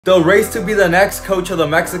The race to be the next coach of the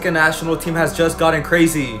Mexican national team has just gotten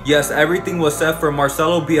crazy. Yes, everything was set for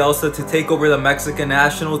Marcelo Bielsa to take over the Mexican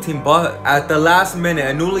national team, but at the last minute,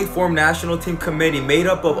 a newly formed national team committee made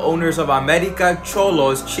up of owners of America,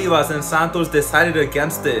 Cholos, Chivas, and Santos decided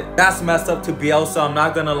against it. That's messed up to Bielsa, I'm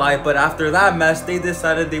not gonna lie, but after that mess, they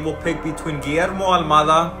decided they will pick between Guillermo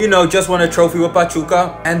Almada, just won a trophy with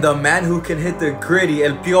Pachuca, and the man who can hit the gritty,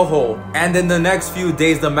 El Piojo. And in the next few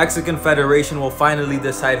days, the Mexican Federation will finally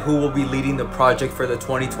decide who will be leading the project for the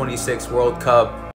 2026 World Cup.